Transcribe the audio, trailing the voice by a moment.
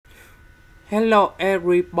Hello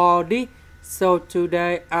everybody, so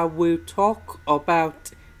today I will talk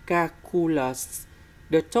about calculus.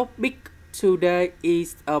 The topic today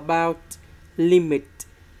is about limit.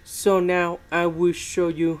 So now I will show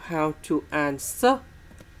you how to answer.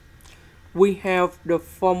 We have the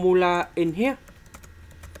formula in here.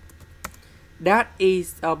 That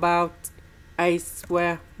is about a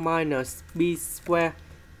squared minus b squared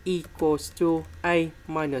equals to a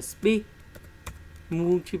minus b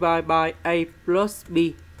multiplied by a plus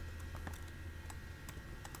b.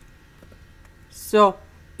 So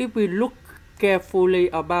if we look carefully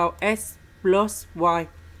about x plus y,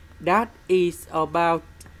 that is about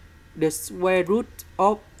the square root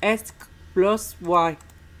of x plus y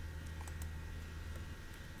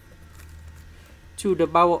to the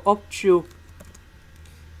power of 2.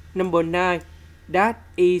 Number 9, that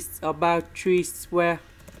is about 3 square.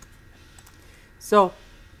 So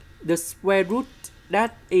the square root,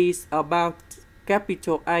 that is about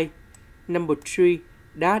capital A. Number 3,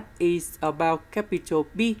 that is about capital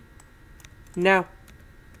B. Now,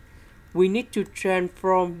 we need to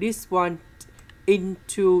transform this one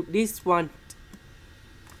into this one.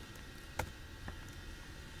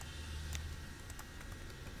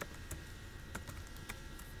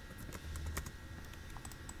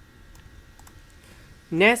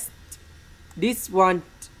 Next, this one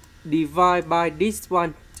divide by this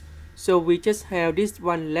one. So we just have this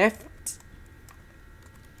one left.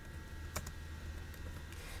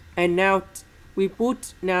 And now we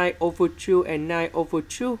put 9 over 2 and 9 over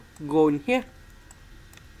 2 go in here.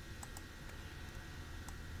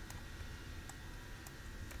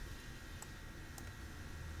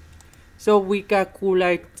 So we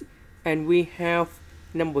calculate and we have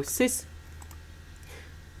number 6.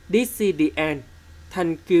 This is the end.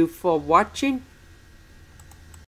 Thank you for watching.